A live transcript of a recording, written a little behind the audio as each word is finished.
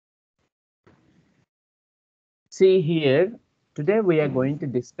See here, today we are going to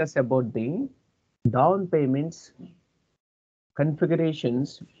discuss about the down payments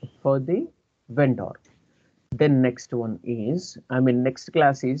configurations for the vendor. Then next one is, next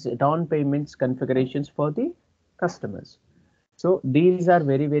class is down payments configurations for the customers. So these are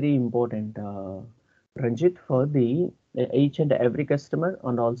very, very important, Ranjit, for the each and every customer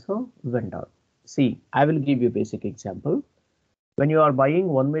and also vendor. See, I will give you basic example. When you are buying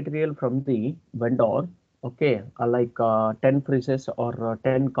one material from the vendor, okay, like 10 fridges or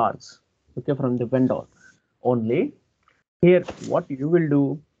 10 cars, okay, from the vendor only. Here, what you will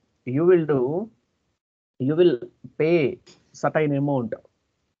do, you will do, you will pay certain amount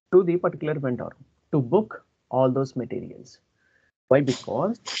to the particular vendor to book all those materials. Why?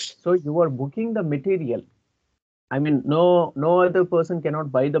 Because so you are booking the material. No other person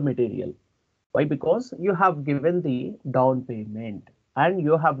cannot buy the material. Why? Because you have given the down payment and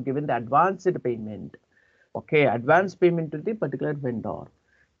you have given the advanced payment. Okay, advance payment to the particular vendor.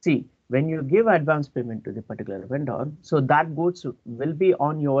 See, when you give advance payment to the particular vendor, so that goods will be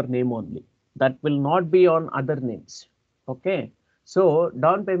on your name only. That will not be on other names. Okay, so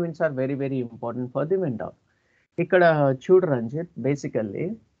down payments are very, very important for the vendor. ఇక్కడ చూడు Ranjith, basically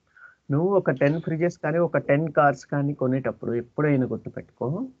నువ్వు ఒక 10 fridges కానీ ఒక 10 cars కానీ కొనేటప్పుడు ఎప్పుడైనా గుర్తుపెట్టుకో,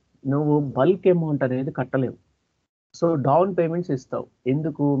 నువ్వు బల్క్ అమౌంట్ అనేది కట్టలేవు. సో డౌన్ పేమెంట్స్ ఇస్తావు.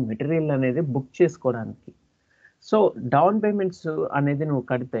 ఎందుకు? మెటీరియల్ అనేది బుక్ చేసుకోవడానికి. సో డౌన్ పేమెంట్స్ అనేది నువ్వు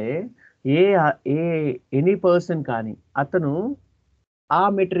కడితే ఏ ఏ ఎనీ పర్సన్ కానీ అతను ఆ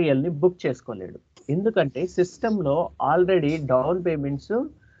మెటీరియల్ని బుక్ చేసుకోలేడు. ఎందుకంటే సిస్టంలో ఆల్రెడీ డౌన్ పేమెంట్స్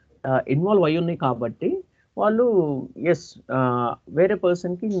ఇన్వాల్వ్ అయి ఉన్నాయి కాబట్టి వాళ్ళు ఎస్ వేరే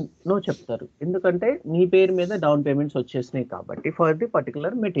పర్సన్కి నో చెప్తారు. ఎందుకంటే నీ పేరు మీద డౌన్ పేమెంట్స్ వచ్చేసినాయి కాబట్టి for the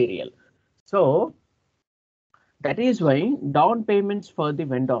particular material. So that is why down payments for the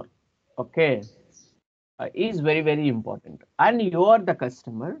vendor, okay, is very, very important. And you are the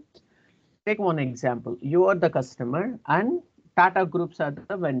customer. Take one example. You are the customer and Tata Groups are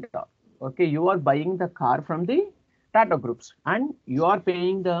the vendor. Okay, you are buying the car from the Tata Groups and you are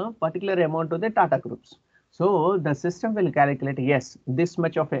paying the particular amount to the Tata Groups. So the system will calculate, yes, this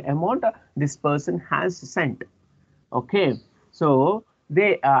much of a amount this person has sent. Okay, so they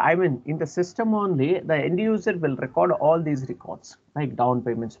in the system only, the end user will record all these records like down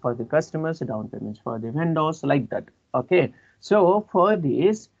payments for the customers, down payments for the vendors, like that. Okay, so for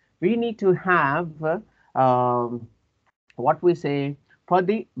this we need to have what we say, for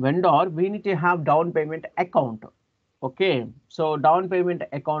the vendor we need to have down payment account. Okay, so down payment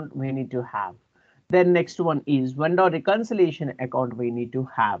account we need to have. Then next one is vendor reconciliation account we need to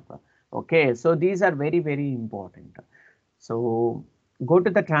have. Okay, so these are very, very important. So go to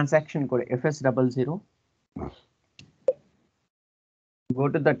the transaction code FS00. Go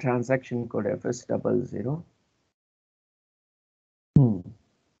to the transaction code FS00.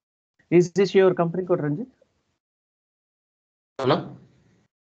 Is this your company code, Ranjit? Hana?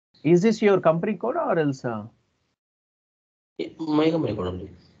 Is this your company code or else? My company code only.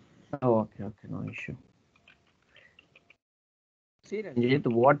 Oh, okay, okay, no issue. See, Ranjit,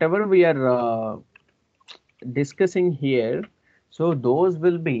 whatever we are discussing here, so those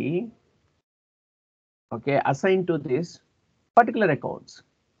will be, okay, assigned to this particular accounts.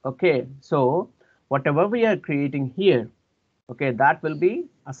 Okay, so whatever we are creating here, okay, that will be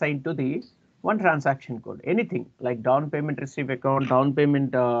assigned to the one transaction code. Anything like down payment receive account, down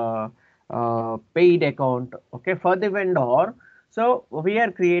payment paid account, okay, for the vendor. So we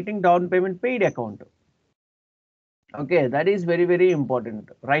are creating down payment paid account. Okay, that is very, very important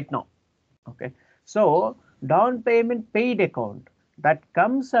right now. Okay, so down payment paid account that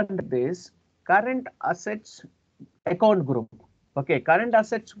comes under this current assets account group. Okay, current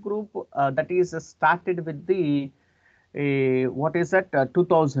assets group that is started with the what is that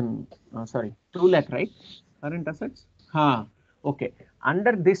 2000 sorry 2 lakh, right? Current assets. Okay,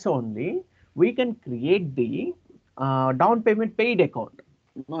 under this only we can create the down payment paid account.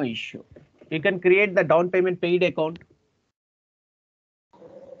 No issue, you can create the down payment paid account.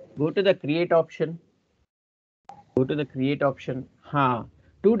 Go to the create option. Go to the create option.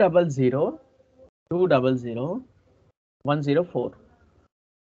 200 104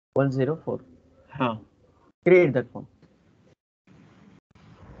 104. Create that one.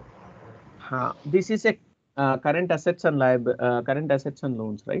 This is a current assets and current assets and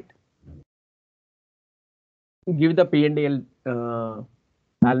loans, right? Give the P&L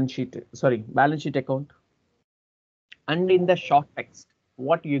balance sheet, sorry, balance sheet account, and in the short text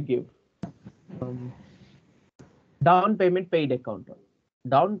what you give, down payment paid account,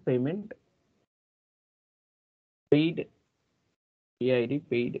 down payment paid PID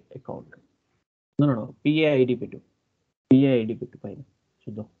paid account. No. PAID పెట్టు. PAID పెట్టు పైన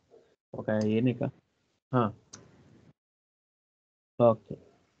చూద్దాం. ఒక ఏనిక. Okay.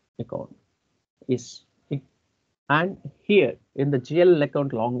 Account is it, and here in the GL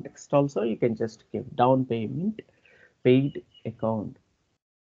account long text also you can just give down payment paid account.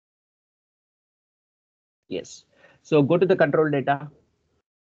 Yes. So go to the control data.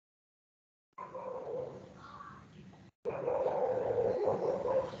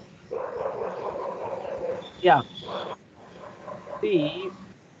 Yeah. See,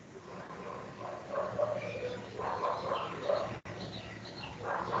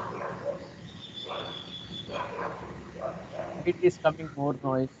 it is coming more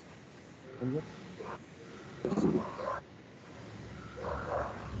noise.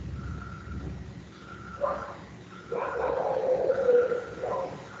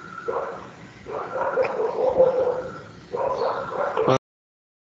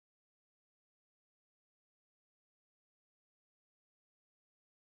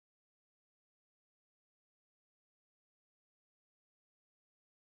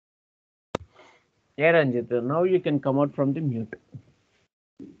 Yeah, Ranjit, now you can come out from the mute.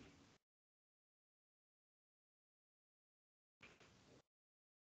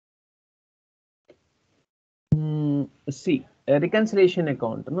 See, a reconciliation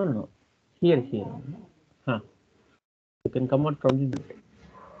account. No. Here. Huh. You can come out from the mute.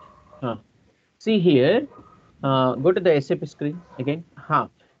 Huh. See here, go to the SAP screen again.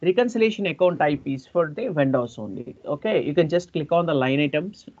 Reconciliation account type is for the vendors only. Okay, you can just click on the line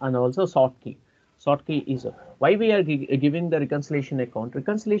items and also sort key. Sort key is why we are giving the reconciliation account.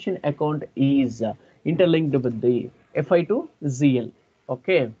 Reconciliation account is interlinked with the FI to ZL.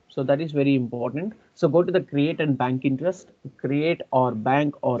 Okay, so that is very important. So go to the create and bank interest, create or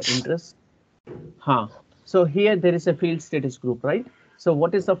bank or interest. So here there is a field status group, right? So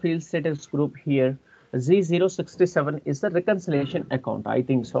what is the field status group here? Z067 is the reconciliation account. I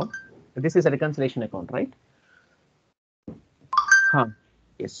think so. This is a reconciliation account, right?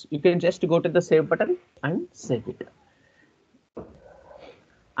 Yes, you can just go to the save button and save it.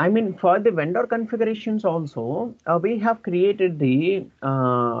 I mean, for the vendor configurations also, we have created the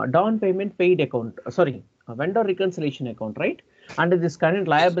down payment paid account. Sorry, vendor reconciliation account, right? Under this current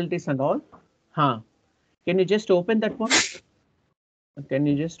liabilities and all. Can you just open that one? Can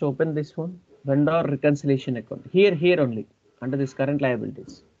you just open this one? Vendor reconciliation account. Here only, under this current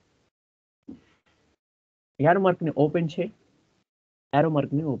liabilities. Arrow mark ni open cheyi. Arrow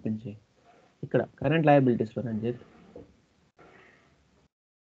mark ni open cheyi. Ikkada current liabilities lo Ranjit.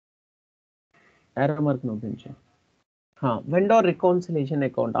 Arrow mark ni open cheyi. Vendor reconciliation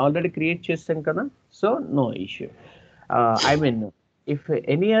account already create chesam kada, so no issue. I mean, if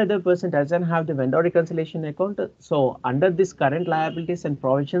any other person doesn't have the vendor reconciliation account, so under this current liabilities and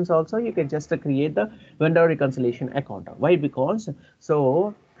provisions also you can just create the vendor reconciliation account. Why? Because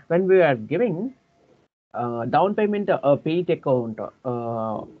so when we are giving down payment paid account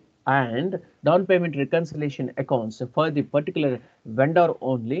and down payment reconciliation accounts for the particular vendor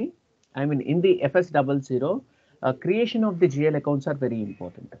only, I mean in the FS00, creation of the GL accounts are very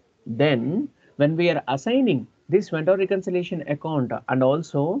important. Then when we are assigning this vendor reconciliation account and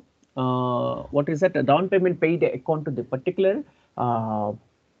also what is that, a down payment paid account to the particular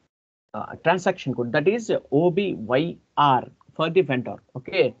transaction code, that is OBYR for the vendor.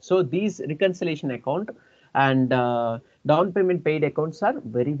 Okay, so these reconciliation account and down payment paid accounts are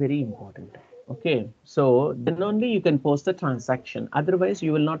very important. Okay, so then only you can post the transaction, otherwise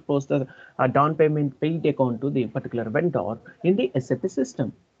you will not post the down payment paid account to the particular vendor in the SAP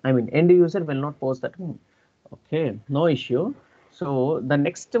system. I mean, end user will not post that. Okay, no issue. So the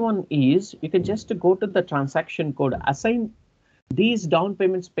next one is you can just go to the transaction code, assign these down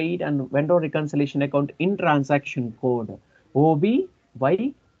payments paid and vendor reconciliation account in transaction code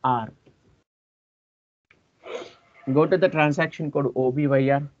OBYR. Go to the transaction code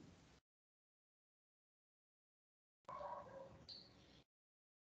OBYR.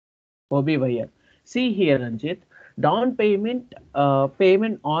 OBYR. See here, Ranjit, down payment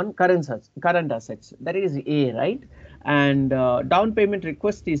payment on current assets. That is A, right? And down payment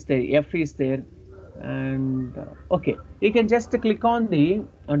request is there. F is there. And okay, you can just click on the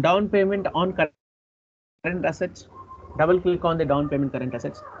down payment on current assets. Double click on the down payment current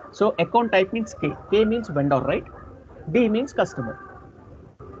assets. So account type means K. K means vendor, right? D means customer.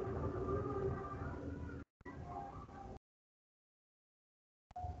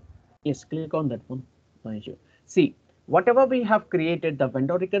 Yes, click on that one. See, whatever we have created, the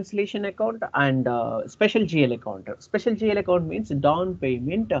vendor reconciliation account and special GL account. Special GL account means down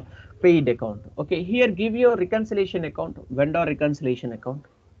payment paid account. Okay, here give your reconciliation account, vendor reconciliation account.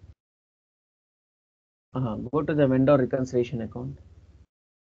 Go to the vendor reconciliation account.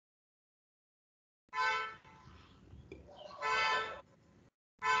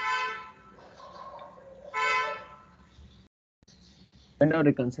 Vendor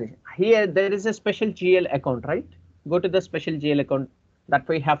reconciliation. Here there is a special GL account, right? Go to the special GL account that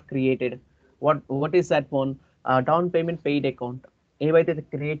we have created. What is that one? Down payment paid account. ఏవైతే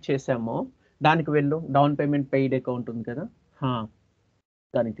create చేసామో దానికి వెళ్ళు. Down payment paid account ఉంది కదా,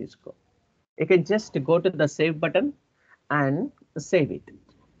 దానికి తీసుకో. You can just go to the save button and save it.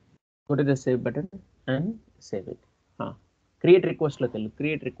 Go to the save button and save it. Create request లోకి వెళ్ళు.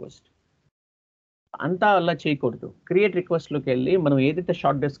 Create request. అంతా అలా చేయకూడదు. క్రియేట్ రిక్వెస్ట్ లోకి వెళ్ళి మనం ఏదైతే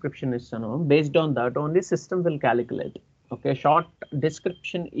short description ఇస్తానో based on that only system will calculate. Okay, short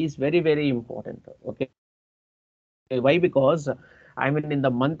description is very very important. Okay, why? Because I mean in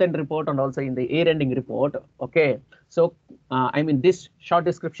the month end report and also in the year ending report. Okay, so I mean this short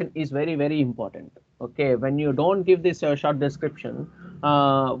description is very very important. Okay, when you don't give this short description,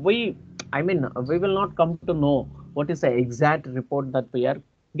 we will not come to know what is the exact report that we are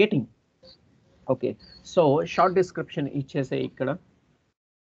getting. Okay, so short description ఇచ్చేసే ఇక్కడ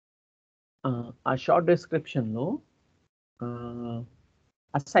ఆ short description లో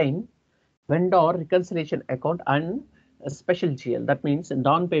assign vendor reconciliation account and special GL, that means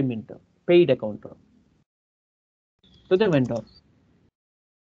down payment paid account to the vendor.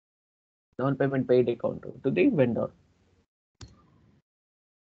 Down payment paid account to the vendor.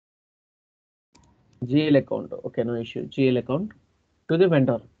 GL account, okay, no issue. GL account to the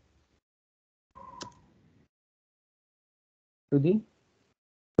vendor. To the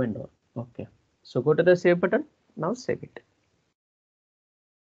vendor. Okay, so go to the save button. Now save it.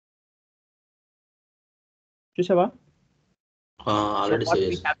 Chusava? Already So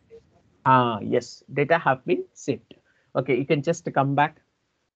saved. yes, data have been saved. Okay, you can just come back.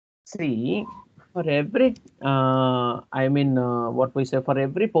 See, for every what we say, for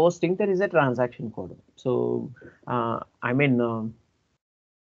every posting there is a transaction code. So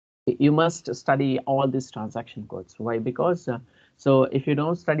you must study all these transaction codes. Why? Because so if you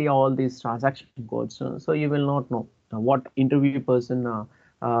don't study all these transaction codes, so you will not know what interview person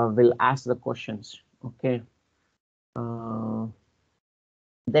will ask the questions. Okay,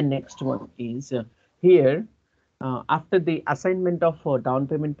 the next one is here. After the assignment of down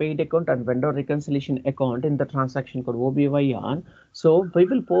payment paid account and vendor reconciliation account in the transaction code OBYR, so we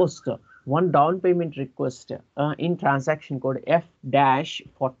will post one down payment request in transaction code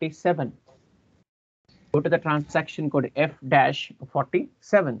F-47. Go to the transaction code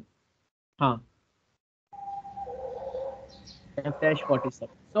F-47. F-47.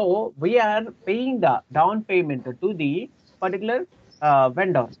 So we are paying the down payment to the particular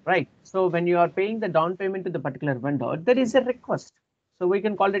vendor, right? So when you are paying the down payment to the particular vendor, there is a request. So we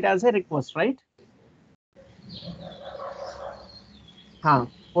can call it as a request, right?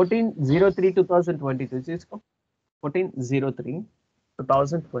 14/03/2022. Is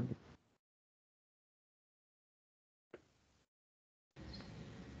 14/03/2020.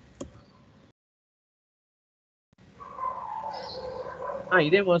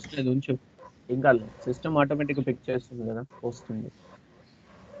 ఇదే వస్తుంది ఉంచు, ఇంకా system automatic pick చేస్తుంది కదా, వస్తుంది.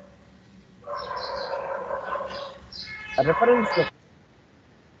 Reference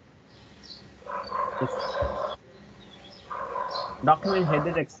document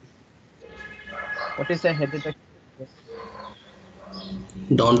header text. What is the header text?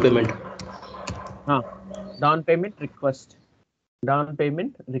 Down payment. Down payment request. Down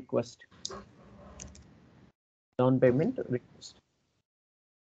payment request. Down payment request.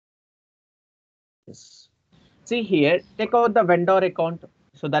 Yes. See here, take out the vendor account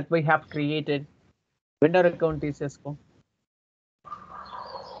so that we have created. Vendor account is Cisco.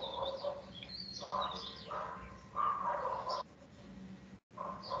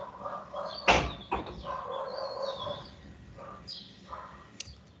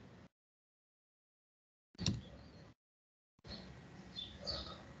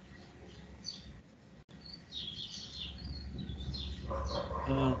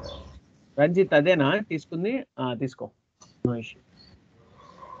 Ranjith అదేనా తీసుకుంది, తీసుకో, no issue.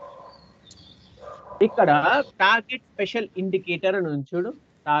 ఇక్కడ target special indicator అని చూడు,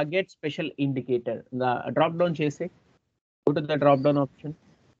 target special indicator drop down చేసి go to the drop down option.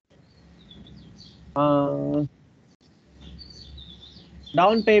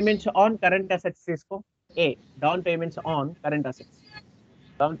 Down payments on current assets తీసుకో. Down payments on current assets.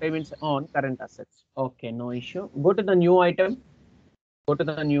 Down payments on current assets. Okay, no issue. Go to the new item. Go to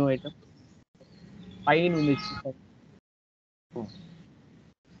the new item. Fine ఉంది.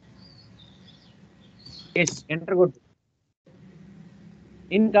 Yes, enter go.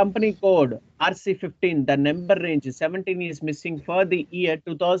 In company code RC15, the number range 17 is missing for the year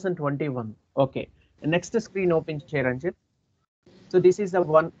 2021. Okay. Next screen open share, Ranjit. So this is the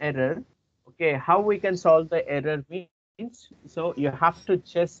one error. Okay, how we can solve the error means, so you have to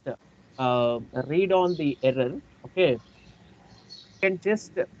just read on the error. Okay, you can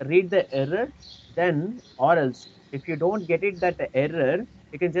just read the error, then or else if you don't get it that error,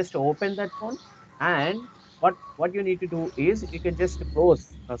 you can just open that one, and what you need to do is you can just close,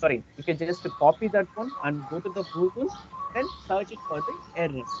 sorry, you can just copy that one and go to the Google, then search it for the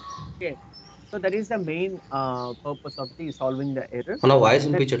error. Okay, so that is the main purpose of the solving the error. మన voice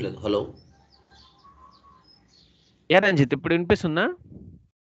Then వినిపించట్లేదు. Hello Ranjith ఇప్పుడు వినిపిస్తుందా?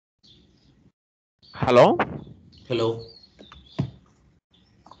 Hello hello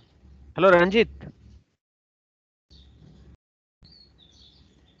hello Ranjith,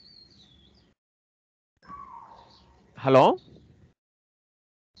 hello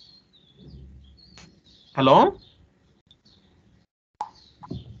hello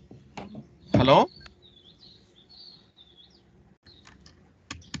hello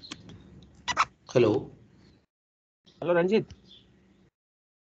hello hello Ranjith.